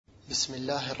بسم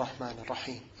الله الرحمن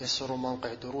الرحيم. يسر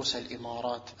موقع دروس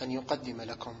الإمارات أن يقدم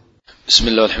لكم. بسم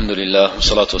الله والحمد لله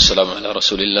والصلاة والسلام على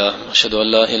رسول الله، وأشهد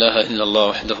أن لا إله إلا الله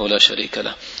وحده لا شريك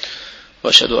له،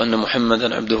 وأشهد أن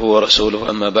محمدا عبده ورسوله.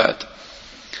 أما بعد،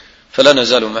 فلا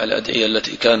نزال مع الأدعية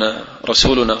التي كان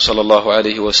رسولنا صلى الله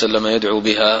عليه وسلم يدعو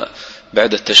بها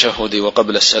بعد التشهد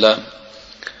وقبل السلام.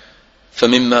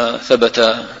 فمما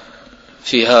ثبت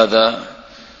في هذا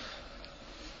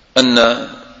أن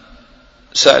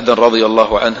سعد رضي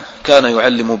الله عنه كان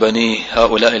يعلم بنيه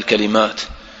هؤلاء الكلمات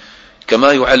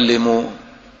كما يعلم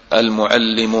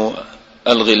المعلم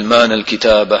الغلمان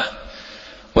الكتابة،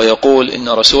 ويقول إن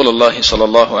رسول الله صلى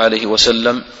الله عليه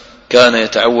وسلم كان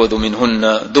يتعوذ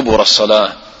منهن دبر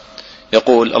الصلاة،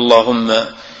 يقول: اللهم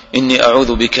إني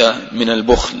أعوذ بك من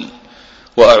البخل،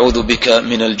 وأعوذ بك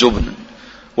من الجبن،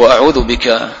 وأعوذ بك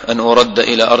أن أرد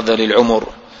إلى أرذل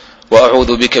العمر،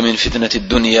 وأعوذ بك من فتنة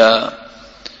الدنيا،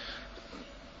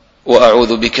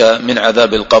 وأعوذ بك من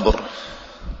عذاب القبر.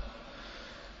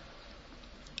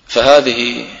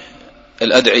 فهذه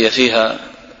الأدعية فيها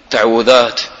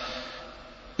تعوذات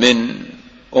من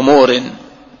أمور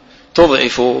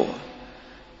تضعف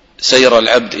سير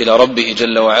العبد إلى ربه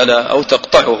جل وعلا أو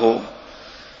تقطعه.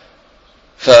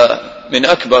 فمن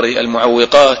أكبر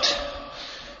المعوقات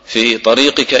في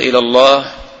طريقك إلى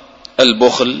الله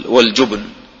البخل والجبن،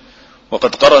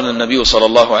 وقد قرن النبي صلى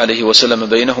الله عليه وسلم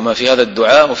بينهما في هذا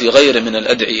الدعاء وفي غيره من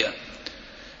الأدعية،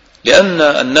 لأن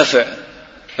النفع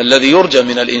الذي يرجى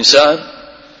من الإنسان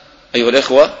أيها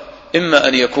الإخوة إما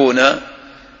أن يكون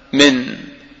من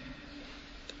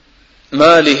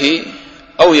ماله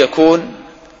أو يكون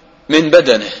من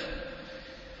بدنه.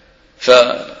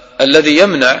 فالذي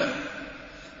يمنع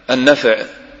النفع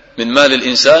من مال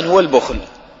الإنسان هو البخل،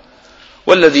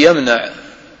 والذي يمنع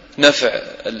نفع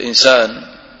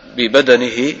الإنسان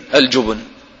ببدنه الجبن.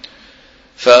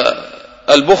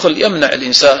 فالبخل يمنع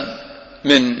الإنسان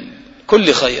من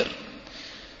كل خير،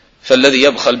 فالذي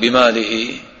يبخل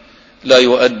بماله لا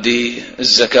يؤدي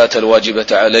الزكاة الواجبة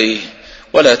عليه،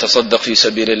 ولا يتصدق في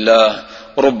سبيل الله،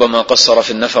 وربما قصر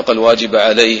في النفقة الواجبة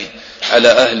عليه على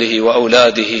أهله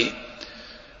وأولاده،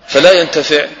 فلا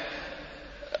ينتفع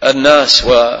الناس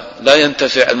ولا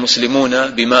ينتفع المسلمون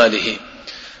بماله.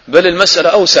 بل المسألة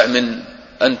أوسع من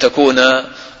أن تكون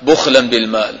بخلا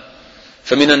بالمال،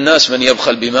 فمن الناس من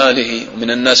يبخل بماله،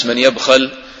 ومن الناس من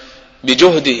يبخل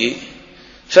بجهده،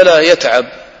 فلا يتعب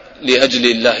لأجل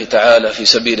الله تعالى في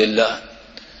سبيل الله،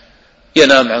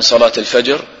 ينام عن صلاة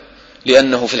الفجر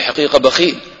لأنه في الحقيقة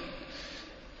بخيل.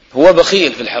 هو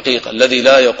بخيل في الحقيقة، الذي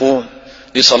لا يقوم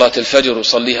لصلاة الفجر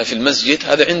ويصليها في المسجد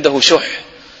هذا عنده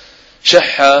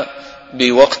شح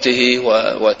بوقته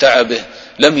وتعبه،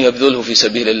 لم يبذله في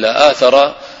سبيل الله،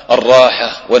 آثر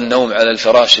الراحة والنوم على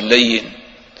الفراش اللين.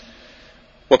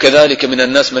 وكذلك من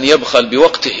الناس من يبخل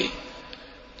بوقته،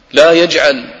 لا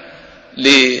يجعل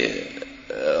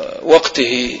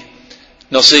لوقته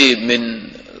نصيب من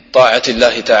طاعة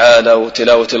الله تعالى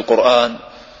وتلاوة القرآن،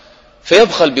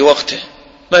 فيبخل بوقته،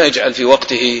 ما يجعل في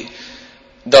وقته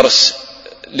درس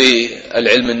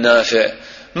للعلم النافع،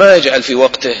 ما يجعل في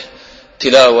وقته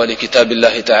تلاوة لكتاب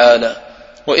الله تعالى،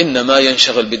 وإنما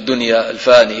ينشغل بالدنيا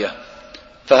الفانية.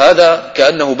 فهذا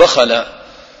كأنه بخل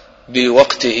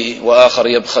بوقته، وآخر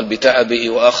يبخل بتعبه،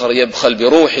 وآخر يبخل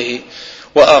بروحه،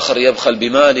 وآخر يبخل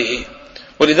بماله.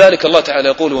 ولذلك الله تعالى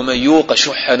يقول: ومن يوق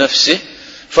شح نفسه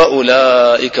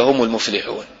فأولئك هم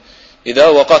المفلحون. إذا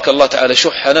وقاك الله تعالى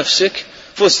شح نفسك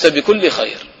فزت بكل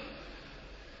خير.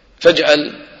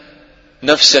 فاجعل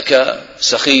نفسك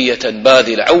سخية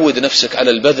باذلة، عود نفسك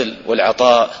على البذل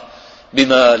والعطاء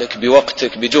بمالك،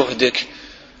 بوقتك، بجهدك،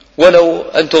 ولو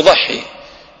أن تضحي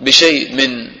بشيء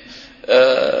من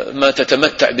ما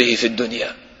تتمتع به في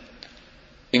الدنيا.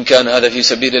 إن كان هذا في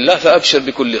سبيل الله فأبشر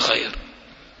بكل خير.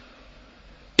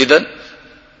 إذن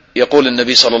يقول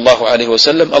النبي صلى الله عليه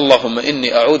وسلم: اللهم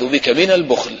إني أعوذ بك من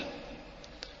البخل.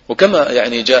 وكما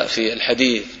جاء في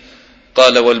الحديث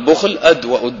قال: والبخل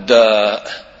أدوأ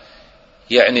الداء،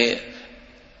 يعني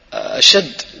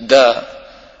أشد داء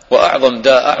وأعظم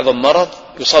داء، أعظم مرض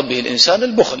يصاب به الإنسان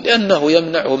البخل، لأنه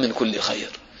يمنعه من كل خير.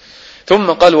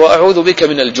 ثم قال: وأعوذ بك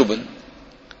من الجبن.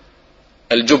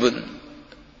 الجبن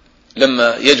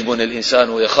لما يجبن الإنسان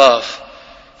ويخاف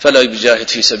فلا يجاهد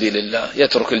في سبيل الله،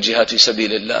 يترك الجهاد في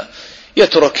سبيل الله،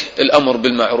 يترك الأمر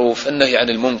بالمعروف، النهي عن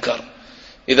المنكر.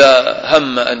 إذا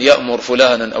هم أن يأمر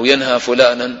فلانا أو ينهى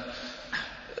فلانا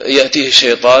يأتيه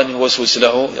الشيطان يوسوس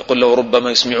له، يقول له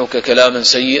ربما يسمعك كلاما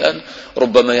سيئا،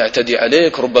 ربما يعتدي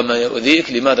عليك، ربما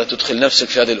يؤذيك، لماذا تدخل نفسك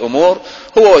في هذه الأمور؟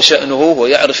 هو وشأنه،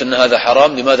 ويعرف أن هذا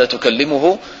حرام، لماذا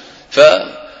تكلمه؟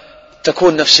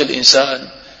 فتكون نفس الإنسان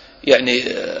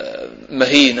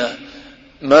مهينة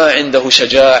ما عنده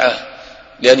شجاعة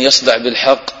لأن يصدع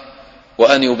بالحق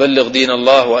وأن يبلغ دين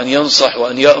الله وأن ينصح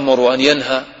وأن يأمر وأن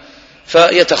ينهى،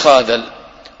 فيتخاذل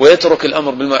ويترك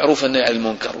الأمر بالمعروف والنهي عن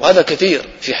المنكر. وهذا كثير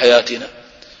في حياتنا.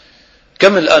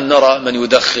 كم الآن نرى من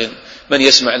يدخن، من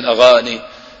يسمع الأغاني،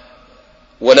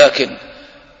 ولكن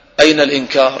أين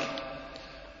الإنكار؟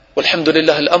 والحمد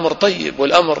لله الأمر طيب،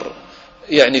 والأمر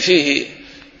يعني فيه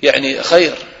يعني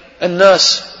خير،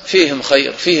 الناس فيهم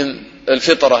خير، فيهم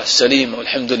الفطرة السليمة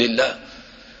والحمد لله.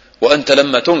 وأنت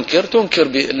لما تنكر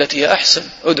بالتي هي أحسن.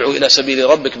 ادعو إلى سبيل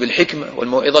ربك بالحكمة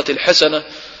والموعظة الحسنة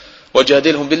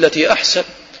وجادلهم بالتي هي أحسن.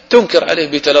 تنكر عليه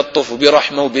بتلطف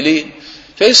وبرحمة وبلين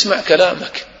فيسمع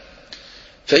كلامك.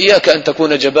 فإياك أن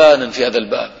تكون جبانا في هذا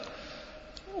الباب،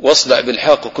 واصدع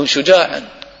بالحق وكن شجاعا.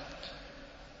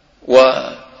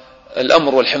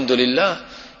 والأمر والحمد لله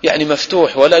يعني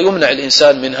مفتوح، ولا يمنع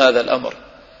الإنسان من هذا الأمر.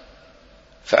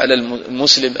 فعلى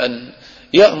المسلم أن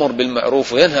يأمر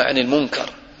بالمعروف وينهى عن المنكر.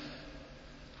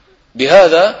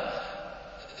 بهذا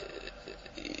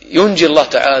ينجي الله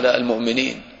تعالى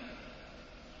المؤمنين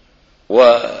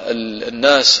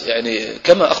والناس، يعني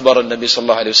كما أخبر النبي صلى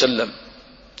الله عليه وسلم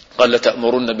قال: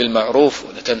 لتأمرن بالمعروف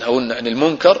ولتنهون عن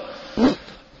المنكر،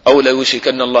 أو لا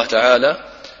يوشكن الله تعالى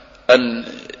أن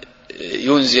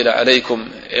ينزل عليكم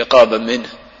عقابا منه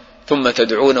ثم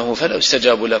تدعونه فلا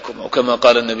يستجاب لكم، أو كما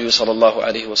قال النبي صلى الله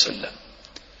عليه وسلم.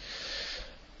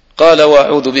 قال: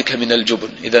 وأعوذ بك من الجبن.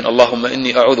 إذن اللهم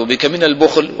إني أعوذ بك من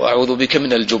البخل، وأعوذ بك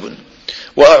من الجبن،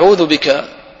 وأعوذ بك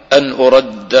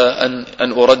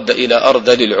أن أرد إلى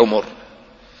أرذل العمر،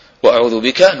 وأعوذ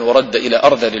بك أن أرد إلى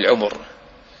أرذل العمر،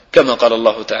 كما قال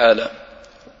الله تعالى: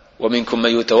 ومنكم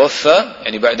من يتوفى،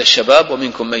 يعني بعد الشباب،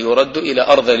 ومنكم من يرد إلى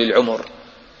أرذل العمر،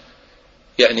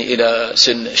 يعني إلى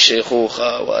سن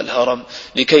الشيخوخة والهرم،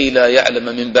 لكي لا يعلم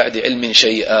من بعد علم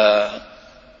شيئا،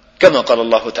 كما قال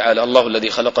الله تعالى: الله الذي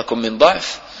خلقكم من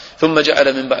ضعف ثم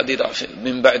جعل من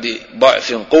بعد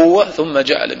ضعف قوة ثم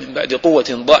جعل من بعد قوة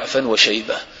ضعفا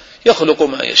وشيبة، يخلق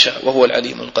ما يشاء وهو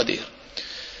العليم القدير.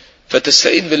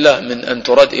 فتستعيذ بالله من أن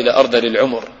ترد إلى أرذل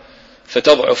العمر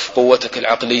فتضعف قوتك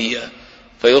العقلية،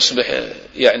 فيصبح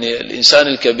يعني الإنسان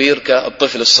الكبير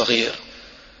كالطفل الصغير،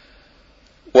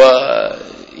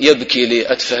 ويبكي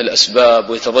لأتفه الأسباب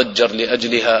ويتضجر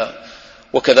لأجلها،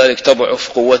 وكذلك تضعف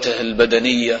قوته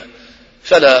البدنية،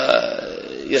 فلا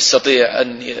يستطيع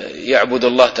أن يعبد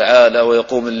الله تعالى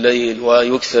ويقوم الليل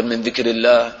ويكثر من ذكر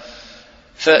الله،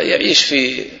 فيعيش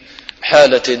في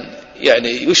حالة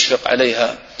يعني يشفق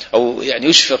عليها، أو يعني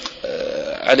يشفق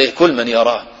عليه كل من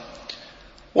يراه.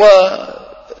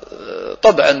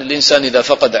 وطبعا الإنسان إذا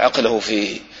فقد عقله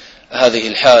في هذه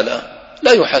الحالة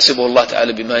لا يحاسبه الله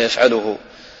تعالى بما يفعله،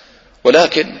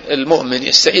 ولكن المؤمن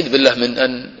يستعيذ بالله من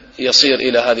أن يصير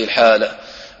إلى هذه الحالة،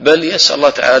 بل يسأل الله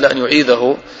تعالى أن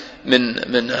يعيذه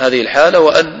من هذه الحالة،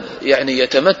 وأن يعني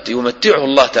يمتعه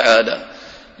الله تعالى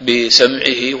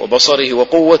بسمعه وبصره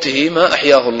وقوته ما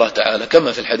أحياه الله تعالى،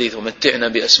 كما في الحديث: ومتعنا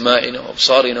بأسماعنا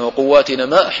وأبصارنا وقواتنا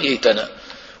ما أحييتنا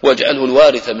واجعله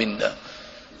الوارث منا،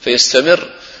 فيستمر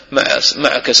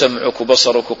معك سمعك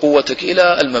وبصرك وقوتك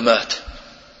إلى الممات،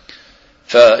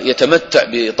 فيتمتع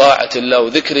بطاعة الله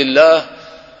وذكر الله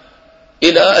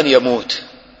إلى أن يموت،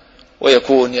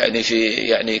 ويكون يعني في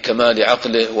يعني كمال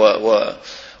عقله،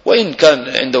 وإن كان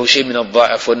عنده شيء من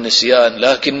الضعف والنسيان،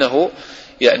 لكنه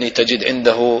يعني تجد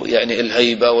عنده يعني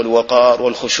الهيبة والوقار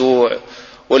والخشوع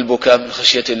والبكاء من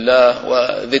خشية الله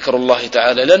وذكر الله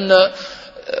تعالى، لأن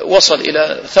وصل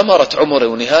إلى ثمرة عمره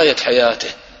ونهاية حياته،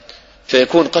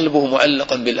 فيكون قلبه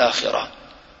معلقا بالآخرة،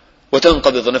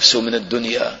 وتنقبض نفسه من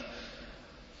الدنيا،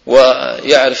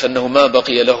 ويعرف أنه ما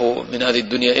بقي له من هذه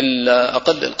الدنيا إلا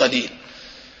أقل القليل،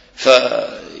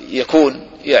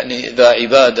 فيكون يعني ذا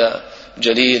عبادة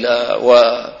جليلة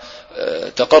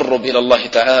وتقرب إلى الله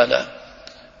تعالى.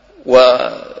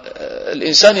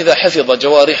 والإنسان إذا حفظ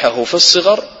جوارحه في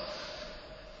الصغر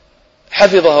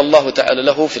حفظها الله تعالى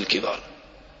له في الكبار،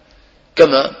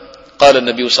 كما قال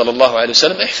النبي صلى الله عليه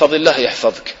وسلم: احفظ الله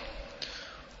يحفظك.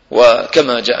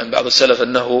 وكما جاء عن بعض السلف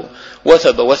أنه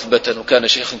وثب وثبة وكان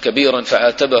شيخا كبيرا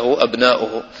فعاتبه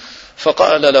أبناؤه،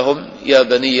 فقال لهم: يا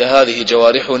بني هذه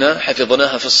جوارحنا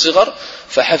حفظناها في الصغر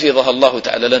فحفظها الله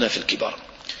تعالى لنا في الكبار.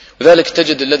 وذلك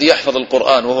تجد الذي يحفظ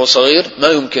القرآن وهو صغير ما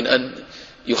يمكن أن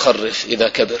يخرف إذا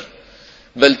كبر،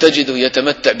 بل تجده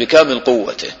يتمتع بكامل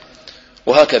قوته.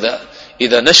 وهكذا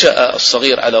إذا نشأ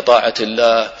الصغير على طاعة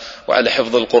الله وعلى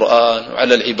حفظ القرآن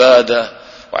وعلى العبادة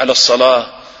وعلى الصلاة،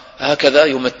 هكذا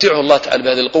يمتعه الله تعالى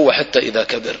بهذه القوة حتى إذا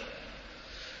كبر،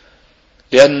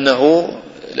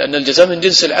 لأن الجزاء من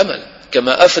جنس العمل،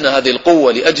 كما أفنى هذه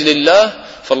القوة لأجل الله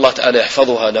فالله تعالى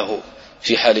يحفظها له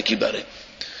في حال كبره.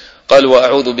 قال: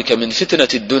 وأعوذ بك من فتنة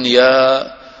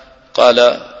الدنيا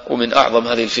قال ومن أعظم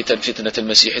هذه الفتن فتنة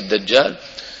المسيح الدجال،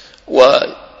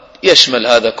 ويشمل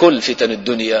هذا كل فتن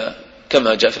الدنيا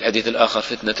كما جاء في الحديث الآخر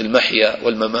فتنة المحيا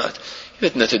والممات،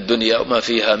 فتنة الدنيا وما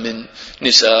فيها من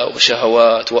نساء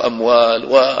وشهوات وأموال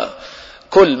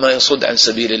وكل ما يصد عن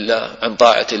سبيل الله عن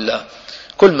طاعة الله،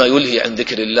 كل ما يلهي عن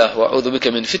ذكر الله. وأعوذ بك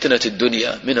من فتنة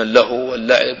الدنيا من اللهو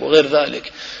واللعب وغير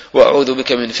ذلك، وأعوذ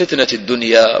بك من فتنة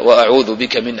الدنيا، وأعوذ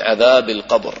بك من عذاب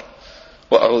القبر،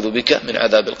 وأعوذ بك من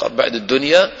عذاب القبر. بعد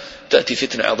الدنيا تأتي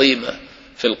فتنة عظيمة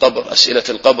في القبر، أسئلة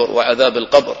القبر وعذاب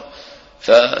القبر،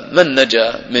 فمن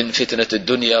نجا من فتنة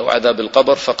الدنيا وعذاب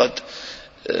القبر فقد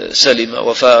سلم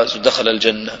وفاز ودخل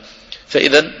الجنة.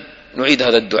 فإذا نعيد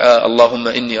هذا الدعاء: اللهم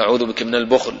إني أعوذ بك من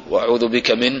البخل، وأعوذ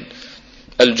بك من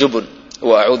الجبن،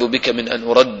 وأعوذ بك من أن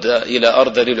أرد إلى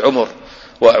أرذل العمر،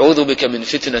 وأعوذ بك من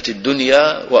فتنة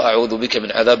الدنيا، وأعوذ بك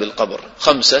من عذاب القبر.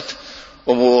 5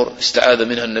 أمور استعاذ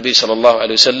منها النبي صلى الله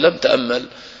عليه وسلم. تأمل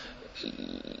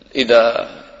إذا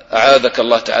أعاذك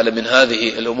الله تعالى من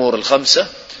هذه الأمور 5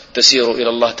 تسير إلى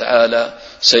الله تعالى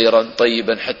سيرا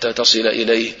طيبا حتى تصل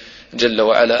إليه جل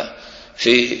وعلا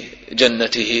في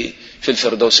جنته في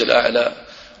الفردوس الأعلى،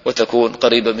 وتكون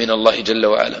قريبا من الله جل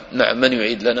وعلا. نعم، من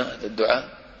يعيد لنا هذا الدعاء؟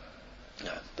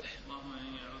 نعم. اللهم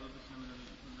إني أعوذ بك من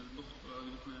البخل، وأعوذ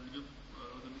بك من الجبن،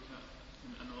 وأعوذ بك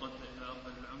من أن أرد إلى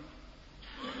أرذل العمر،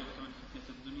 وأعوذ بك من فتنة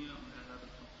الدنيا ومن عذاب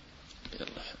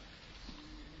القبر.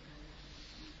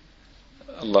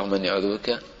 اللهم إني أعوذ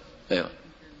بك. أيوه.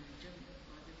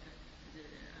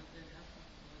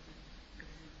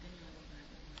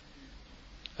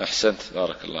 أحسنت،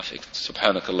 بارك الله فيك.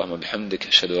 سبحانك اللهم وبحمدك،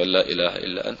 أشهد أن لا إله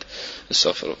إلا أنت،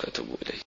 أستغفرك وأتوب إليك.